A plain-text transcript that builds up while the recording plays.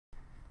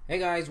Hey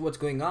guys, what's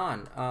going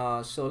on?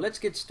 So let's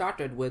get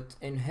started with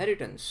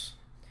inheritance.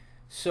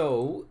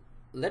 So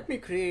let me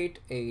create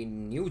a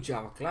new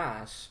Java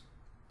class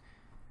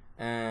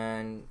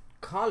and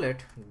call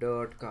it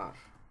dirt car.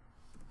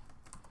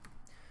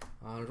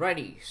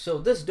 Alrighty, so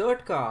this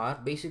dirt car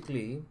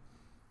basically,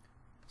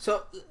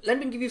 so let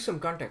me give you some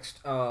context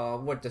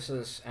what this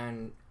is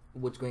and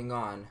what's going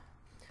on.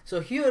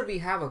 So here we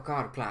have a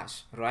car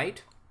class,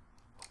 right?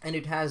 And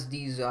it has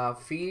these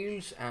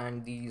fields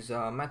and these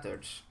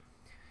methods.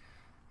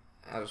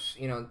 As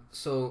you know,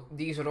 so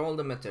these are all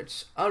the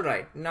methods. All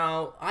right,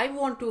 now I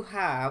want to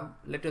have,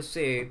 let us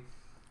say,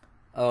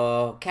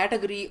 a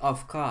category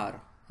of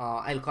car.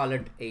 I'll call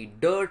it a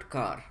dirt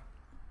car.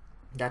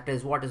 That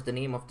is what is the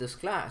name of this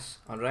class,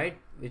 all right,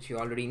 which you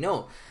already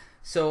know.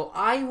 So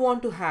I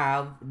want to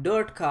have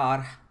dirt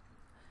car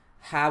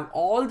have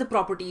all the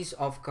properties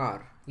of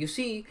car. You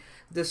see,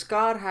 this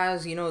car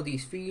has,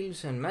 these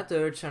fields and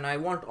methods, and I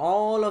want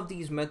all of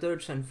these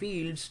methods and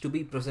fields to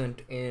be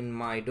present in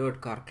my dirt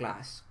car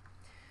class.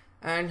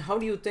 And how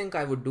do you think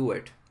I would do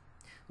it?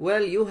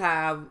 Well,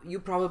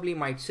 you probably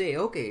might say,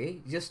 okay,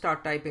 just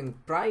start typing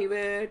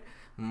private,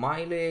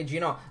 mileage,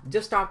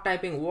 just start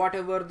typing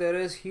whatever there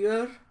is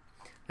here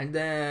and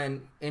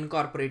then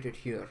incorporate it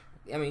here.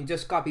 I mean,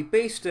 just copy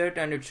paste it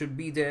and it should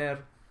be there,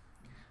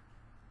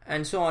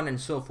 and so on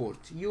and so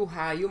forth. You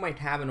might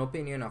have an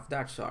opinion of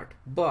that sort,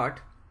 but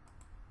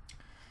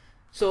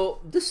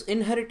so this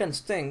inheritance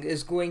thing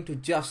is going to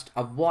just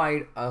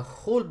avoid a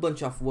whole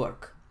bunch of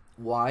work.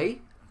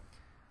 Why?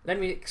 Let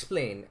me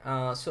explain.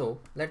 So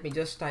let me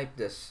just type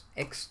this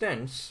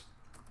extends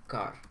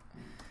car.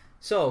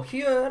 So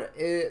here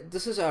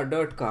this is our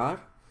dirt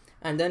car,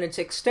 and then it's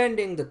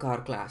extending the car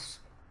class.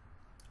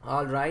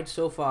 All right,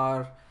 so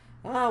far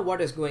what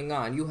is going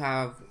on? You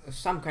have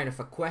some kind of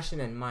a question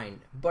in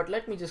mind, but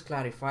let me just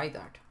clarify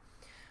that.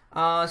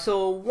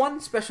 So one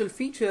special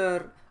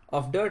feature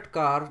of dirt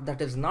car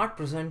that is not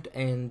present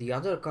in the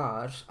other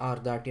cars are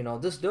that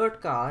this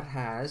dirt car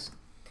has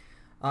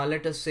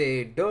let us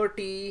say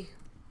dirty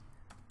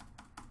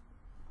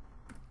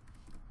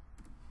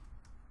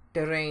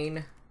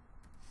terrain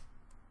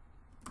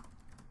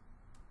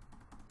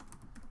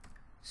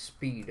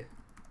speed.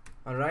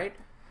 All right,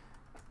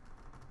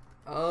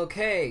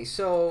 okay,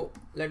 so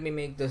let me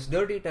make this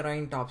dirty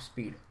terrain top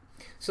speed.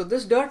 So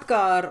this dirt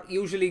car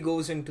usually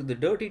goes into the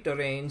dirty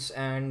terrains,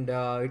 and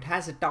it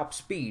has a top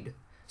speed.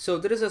 So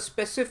there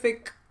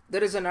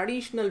is an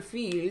additional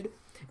field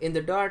in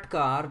the dirt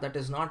car that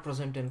is not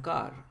present in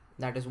car.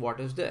 That is what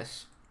is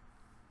this.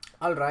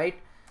 All right,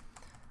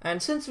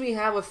 and since we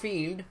have a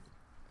field,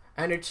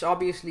 and it's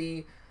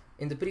obviously,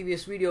 in the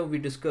previous video we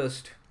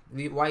discussed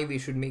why we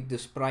should make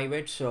this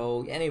private.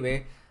 So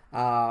anyway,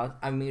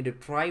 I made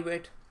it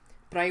private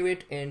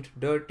int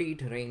dirty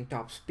terrain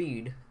top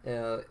speed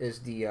is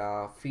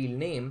the field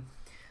name.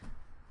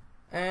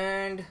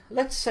 And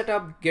let's set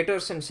up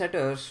getters and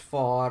setters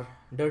for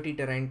dirty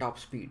terrain top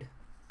speed.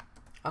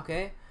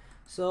 Okay,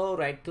 so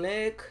right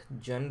click,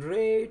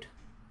 generate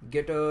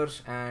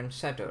getters and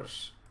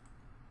setters.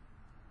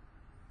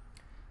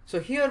 So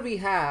here we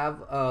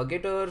have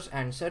getters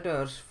and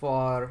setters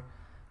for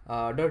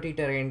dirty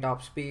terrain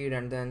top speed,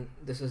 and then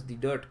this is the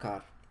dirt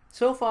car.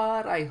 So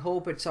far I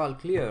hope it's all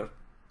clear.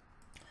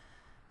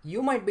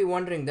 You might be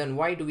wondering then,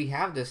 why do we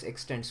have this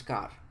extends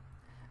car?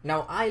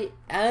 Now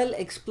I'll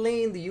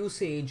explain the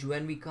usage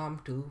when we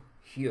come to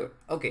here.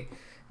 Okay,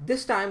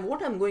 this time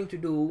what I'm going to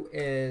do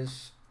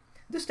is,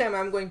 this time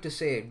I'm going to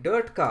say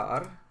dirt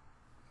car.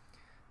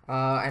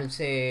 I'll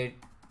say,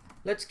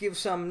 let's give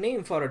some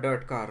name for a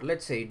dirt car.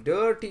 Let's say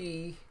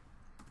dirty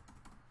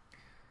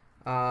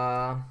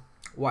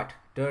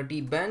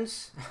dirty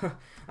Benz.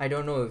 I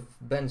don't know if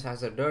Benz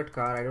has a dirt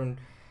car. I don't.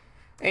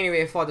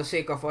 Anyway, for the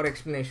sake of our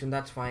explanation,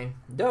 that's fine.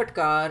 Dirt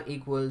car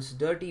equals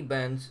dirty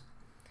Benz.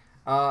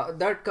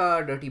 Dirt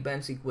car dirty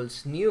Benz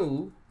equals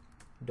new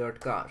dirt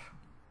car.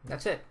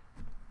 That's it.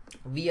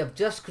 We have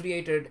just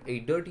created a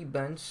dirty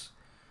Benz,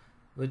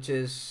 which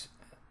is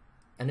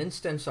an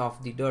instance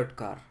of the dirt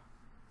car.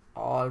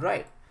 All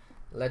right,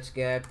 let's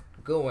get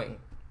going.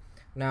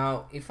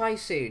 Now if I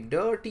say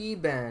dirty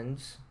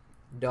Benz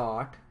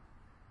dot,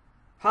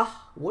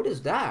 what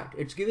is that?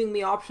 It's giving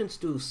me options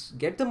to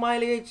get the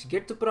mileage,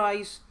 get the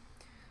price,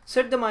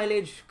 set the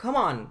mileage. Come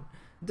on,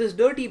 this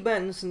dirty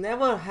Benz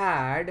never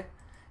had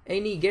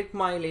any get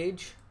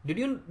mileage.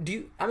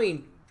 I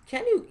mean,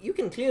 you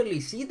can clearly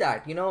see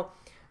that,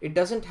 it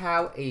doesn't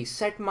have a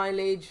set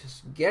mileage,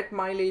 get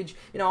mileage,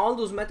 all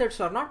those methods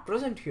are not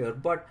present here.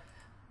 But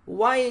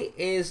why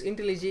is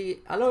IntelliJ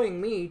allowing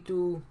me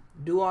to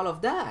do all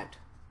of that?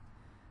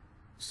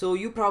 So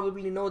you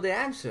probably know the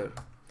answer.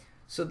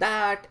 So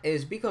that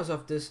is because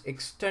of this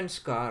extends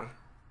car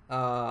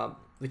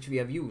which we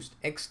have used.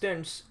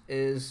 Extends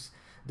is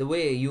the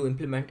way you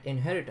implement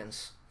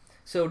inheritance.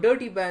 So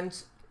dirty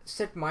Benz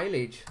set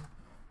mileage.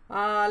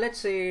 Let's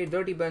say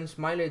dirty Benz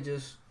mileage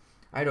is,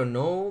 I don't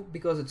know,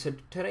 because it's a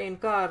terrain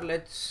car,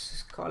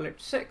 let's call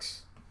it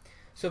 6.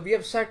 So we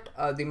have set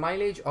the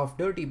mileage of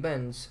dirty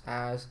Benz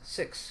as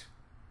 6.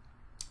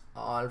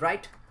 All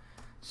right.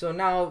 So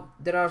now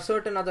there are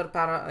certain other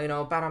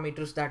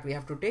parameters that we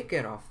have to take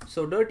care of.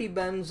 So dirty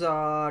Ben's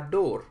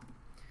door.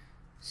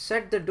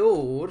 Set the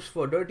doors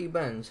for dirty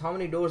Ben's. How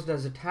many doors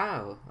does it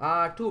have?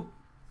 Two,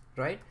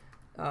 right?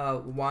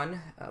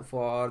 One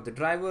for the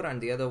driver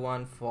and the other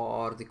one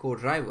for the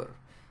co-driver.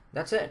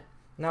 That's it.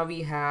 Now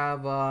we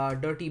have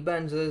dirty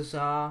Benz's.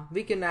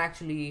 We can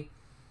actually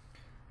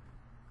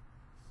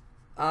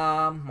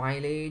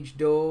mileage,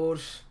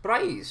 doors,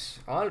 price.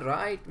 All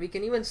right, we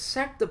can even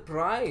set the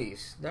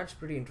price. That's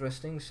pretty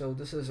interesting. So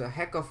this is a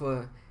heck of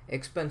a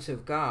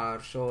expensive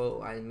car,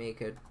 so I'll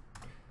make it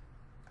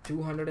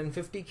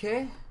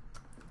 250k.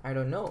 I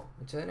don't know,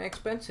 it's an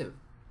expensive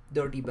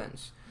dirty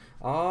Benz.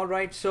 All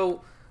right,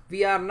 so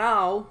we are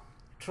now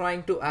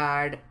trying to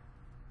add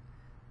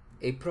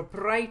a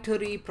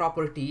proprietary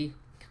property,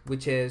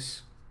 which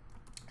is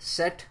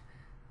set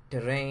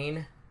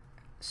dirty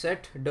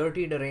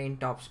terrain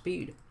top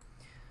speed.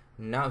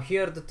 Now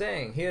here is the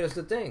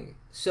thing.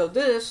 So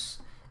this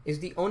is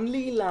the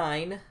only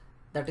line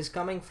that is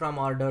coming from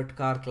our dirt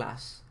car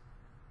class,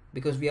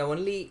 because we are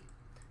only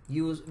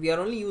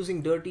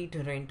using dirty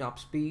terrain top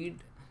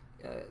speed,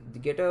 the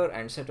getter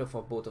and setter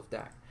for both of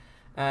that.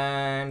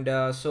 And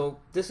so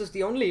this is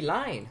the only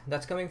line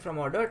that's coming from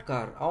our dirt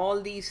car.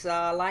 All these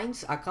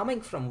lines are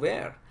coming from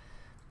where?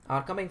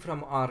 Are coming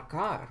from our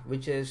car,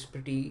 which is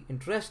pretty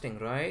interesting,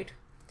 right?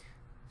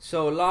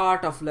 So a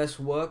lot of less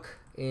work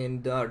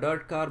in the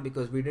dirt car,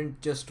 because we didn't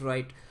just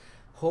write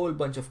whole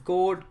bunch of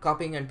code,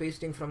 copying and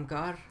pasting from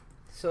car.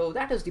 So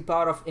that is the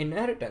power of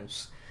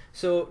inheritance.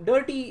 So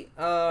dirty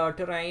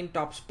terrain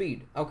top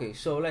speed. Okay,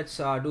 so let's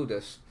do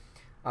this.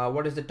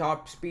 What is the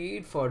top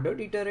speed for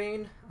dirty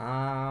terrain?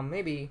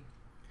 Maybe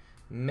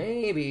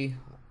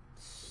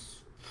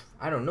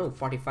I don't know,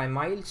 45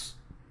 miles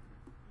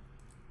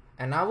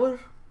an hour.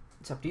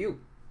 It's up to you.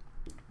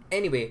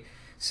 Anyway,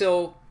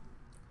 so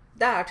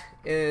that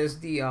is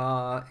the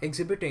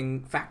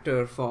exhibiting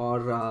factor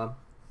for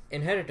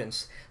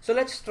inheritance. So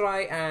let's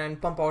try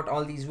and pump out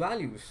all these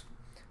values.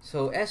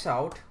 So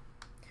sout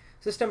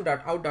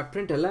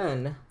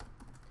system.out.println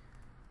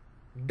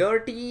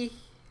dirty,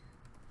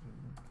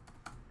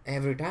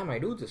 every time I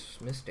do this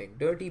mistake,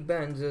 dirty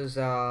Benz is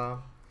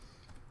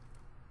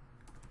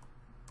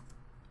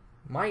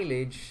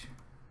mileage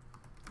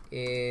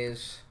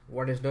is,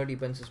 what is dirty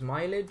Benz's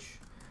mileage?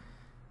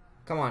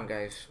 Come on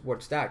guys,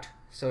 what's that?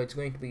 So it's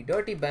going to be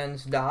dirty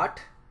Benz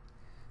dot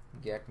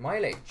get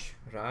mileage,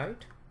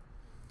 right?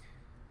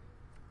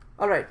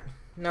 All right,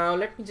 now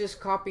let me just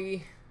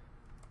copy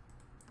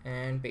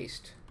and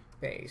paste.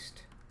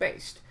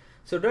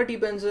 So dirty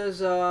Benz's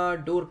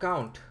door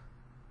count.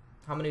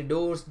 How many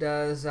doors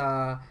does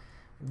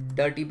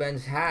dirty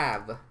Benz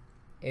have?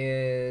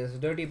 Is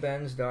dirty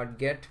Benz dot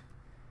get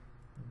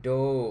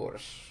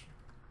doors.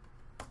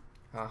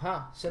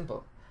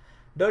 Simple.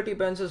 Dirty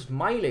Benz's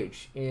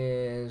mileage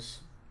is,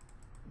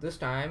 this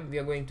time we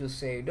are going to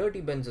say dirty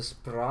Benz's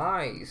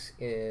price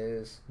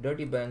is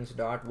dirty Benz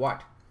dot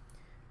what?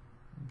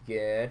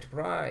 Get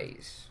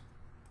price.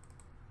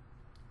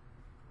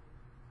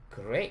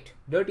 Great.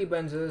 Dirty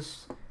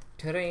Benz's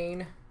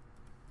terrain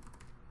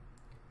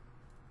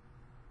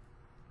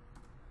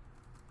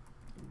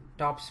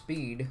top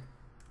speed.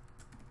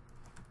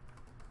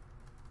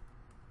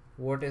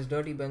 What is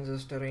dirty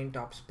Benz's terrain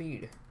top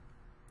speed?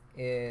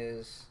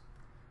 Is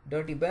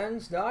dirty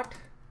Benz dot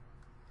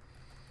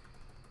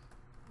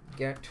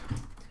get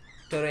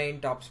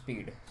terrain top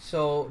speed.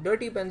 So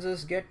dirty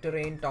Benz's get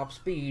terrain top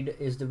speed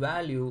is the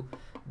value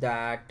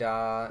that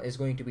is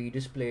going to be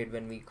displayed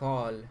when we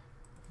call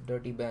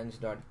dirty Benz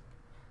dot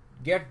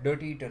get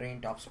dirty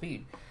terrain top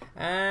speed.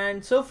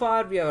 And so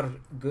far we are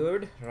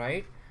good,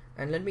 right?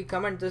 And let me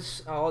comment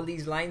this all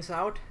these lines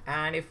out,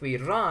 and if we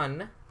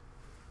run,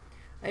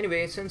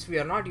 anyway, since we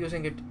are not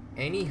using it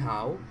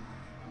anyhow,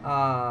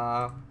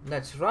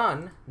 let's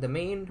run the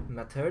main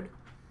method.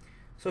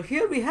 So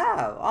here we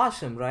have,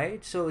 awesome,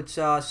 right? So it's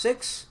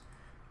 6,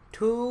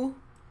 2,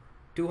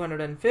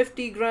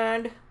 250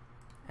 grand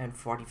and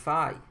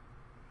 45,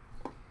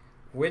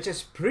 which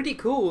is pretty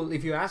cool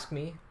if you ask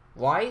me.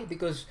 Why?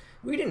 Because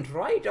we didn't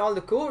write all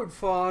the code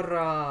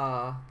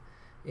for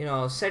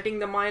setting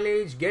the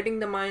mileage, getting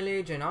the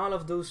mileage, and all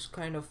of those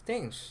kind of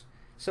things.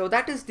 So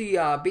that is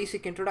the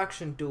basic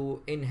introduction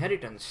to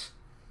inheritance.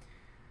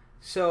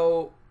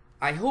 So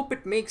I hope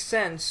it makes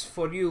sense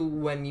for you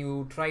when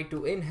you try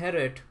to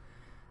inherit,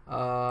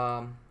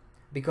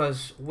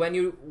 because when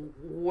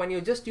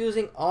you're just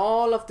using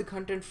all of the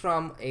content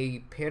from a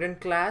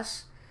parent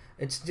class,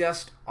 it's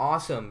just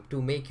awesome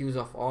to make use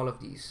of all of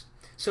these.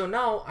 So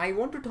now I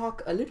want to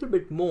talk a little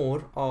bit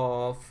more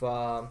of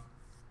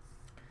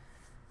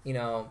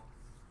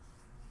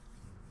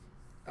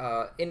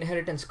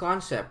inheritance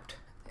concept,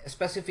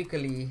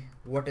 specifically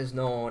what is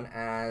known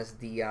as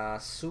the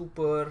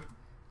super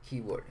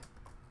keyword.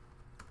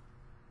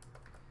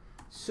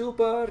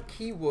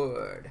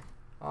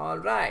 All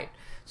right,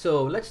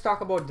 so let's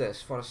talk about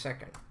this for a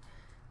second.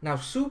 Now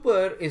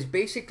super is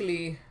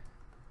basically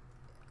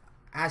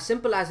as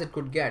simple as it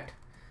could get.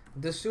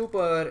 The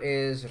super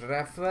is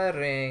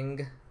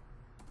referring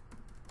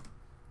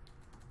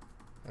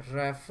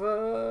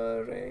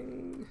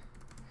referring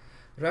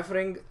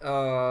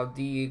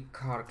the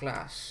car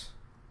class.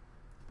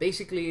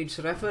 Basically, it's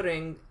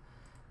referring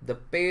the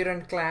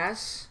parent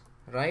class,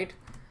 right?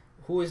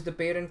 Who is the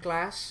parent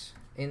class?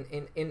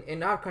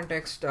 In our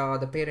context,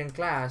 the parent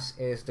class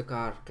is the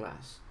car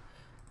class.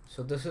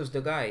 So this is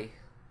the guy.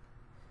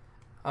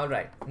 All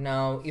right.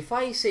 Now, if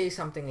I say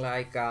something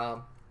like,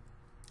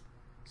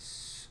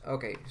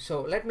 okay,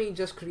 so let me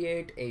just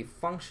create a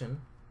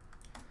function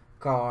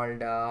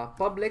called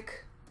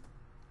public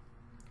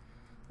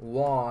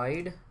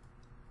void.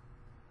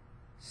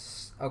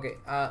 Okay,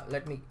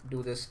 let me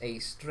do this a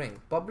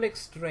string. Public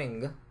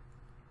string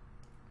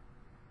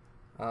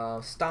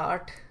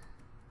start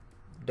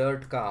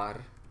dirt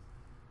car.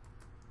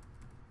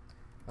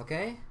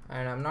 Okay,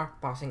 and I'm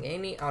not passing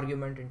any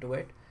argument into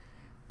it,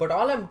 but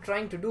all I'm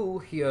trying to do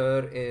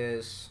here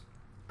is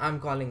I'm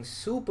calling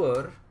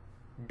super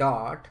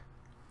dot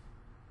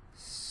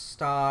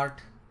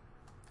start.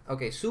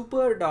 Okay,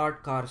 super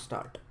dot car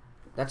start.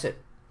 That's it.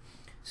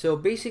 So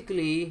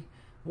basically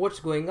what's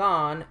going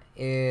on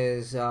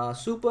is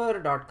super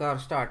dot car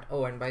start.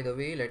 Oh, and by the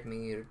way, let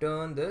me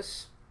return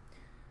this.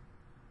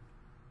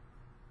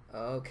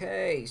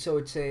 Okay, so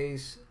it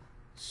says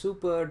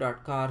super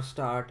dot car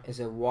start is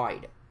a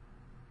void.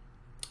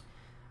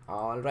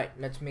 All right,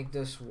 let's make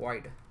this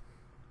void.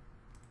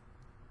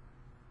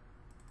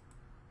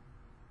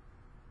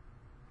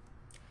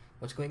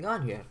 What's going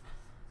on here?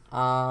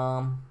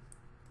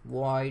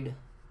 Void.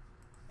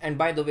 And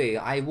by the way,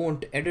 I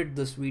won't edit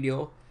this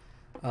video.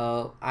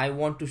 I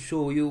want to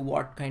show you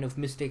what kind of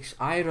mistakes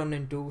I run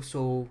into,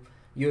 so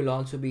you'll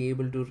also be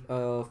able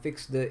to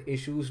fix the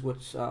issues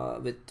with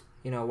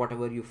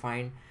whatever you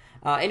find.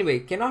 Anyway,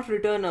 cannot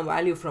return a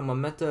value from a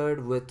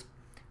method with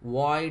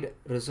void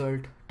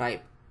result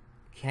type.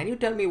 Can you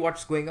tell me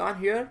what's going on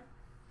here?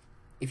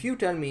 If you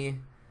tell me,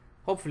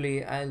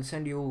 hopefully I'll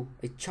send you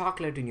a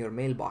chocolate in your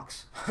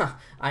mailbox.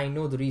 I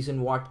know the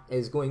reason what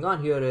is going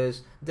on here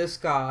is this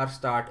car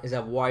start is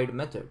a void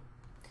method.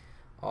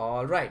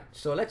 All right,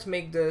 so let's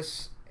make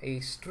this a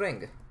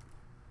string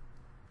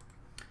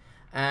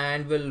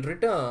and we'll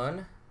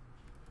return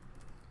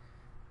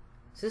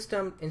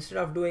system. Instead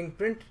of doing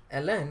print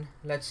ln,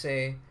 let's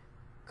say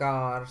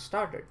car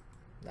started.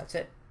 That's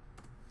it.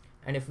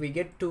 And if we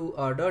get to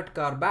our dirt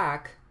car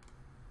back,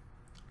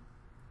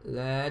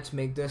 let's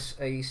make this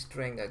a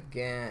string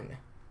again.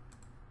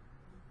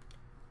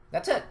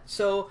 That's it.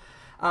 So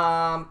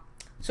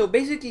so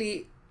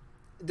basically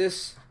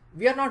this,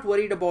 we are not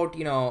worried about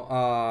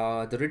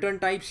the return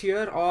types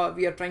here, or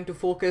we are trying to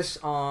focus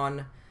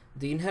on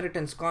the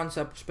inheritance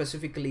concept,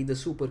 specifically the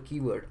super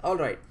keyword. All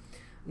right,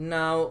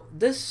 now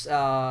this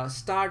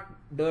start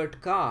dirt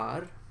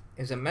car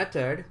is a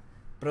method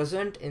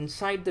present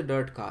inside the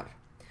dirt car,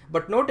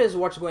 but notice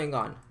what's going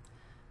on.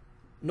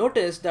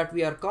 Notice that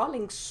we are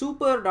calling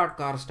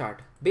super.carStart.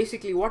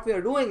 Basically what we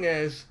are doing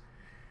is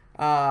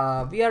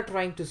we are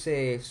trying to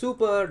say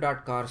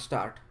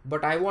super.carStart,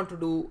 but I want to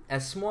do a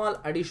small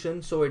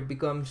addition so it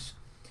becomes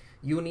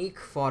unique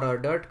for our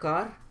dirt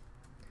car.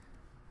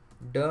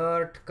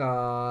 Dirt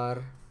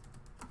car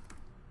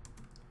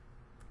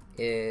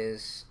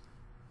is,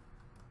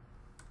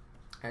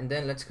 and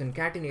then let's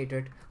concatenate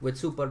it with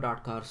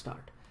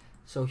super.carStart.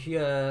 So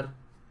here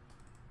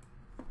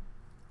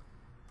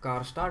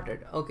car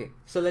started. Okay,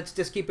 so let's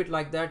just keep it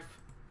like that.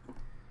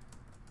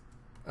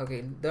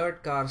 Okay,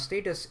 dirt car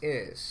status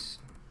is,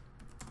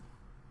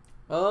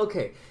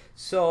 okay,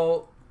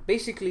 so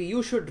basically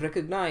you should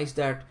recognize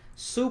that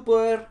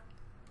super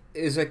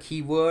is a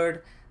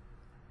keyword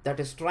that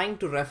is trying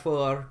to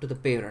refer to the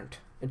parent.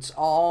 It's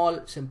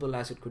all simple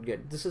as it could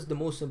get. This is the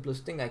most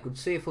simplest thing I could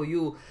say for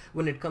you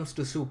when it comes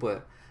to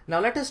super. Now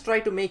let us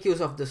try to make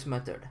use of this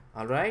method.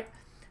 All right,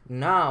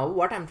 now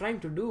what I'm trying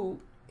to do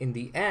in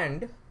the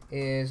end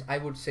is I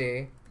would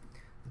say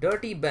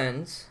dirty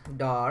Benz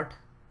dot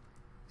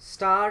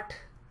start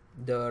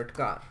dirt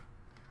car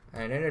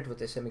and end it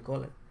with a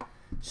semicolon.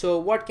 So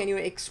what can you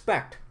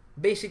expect?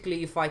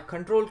 Basically, if I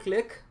control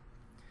click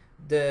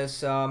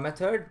this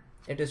method,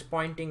 it is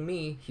pointing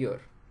me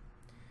here.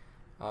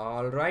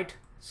 All right,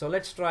 so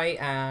let's try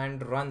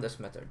and run this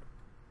method.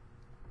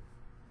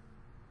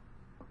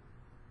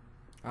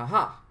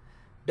 Aha,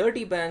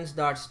 dirty Benz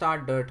dot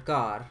start dirt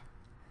car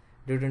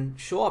didn't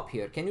show up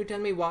here. Can you tell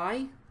me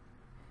why?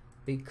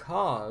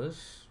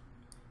 Because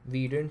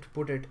we didn't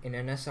put it in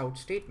an sout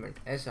statement.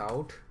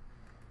 Sout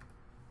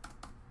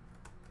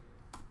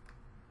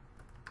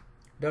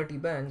dirty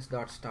Benz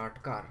dot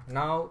start car.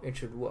 Now it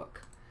should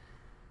work.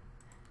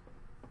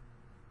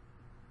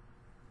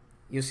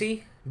 You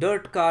see,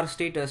 dirt car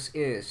status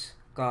is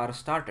car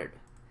started.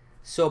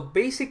 So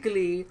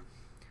basically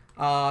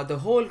the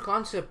whole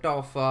concept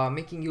of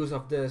making use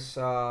of this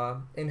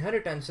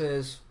inheritance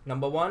is,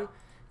 number one,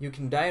 you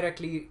can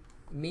directly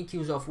make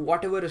use of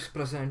whatever is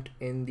present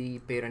in the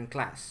parent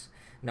class.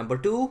 Number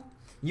two,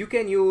 you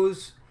can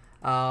use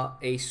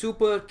a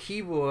super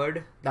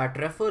keyword that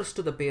refers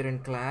to the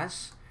parent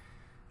class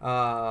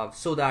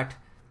so that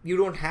you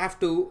don't have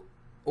to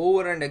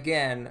over and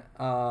again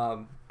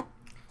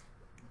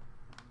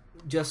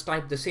just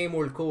type the same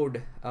old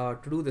code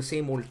to do the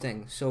same old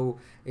thing. So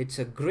it's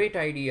a great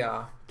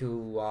idea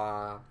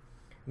to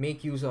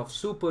make use of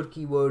super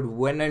keyword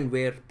when and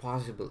where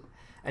possible.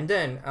 And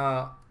then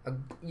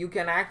you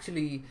can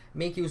actually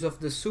make use of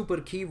the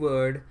super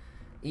keyword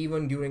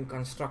even during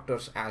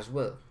constructors as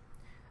well.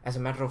 As a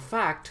matter of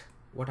fact,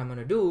 what I'm going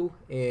to do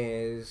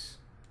is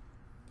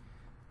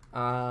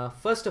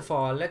first of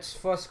all, let's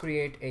first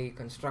create a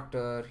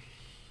constructor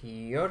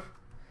here.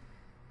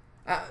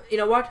 You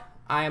know what?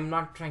 I am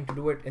not trying to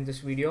do it in this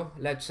video.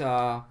 Let's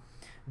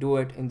do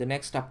it in the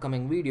next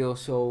upcoming video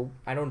so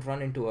I don't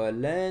run into a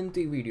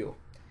lengthy video.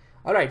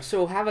 Alright,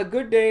 so have a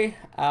good day.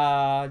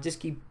 Just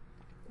keep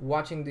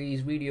watching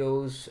these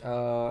videos,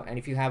 and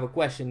if you have a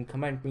question,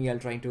 comment me. I'll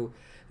try to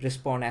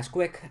respond as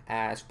quick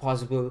as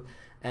possible.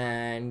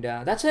 And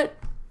that's it.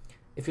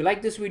 If you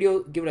like this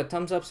video, give it a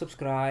thumbs up,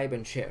 subscribe,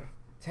 and share.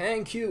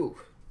 Thank you.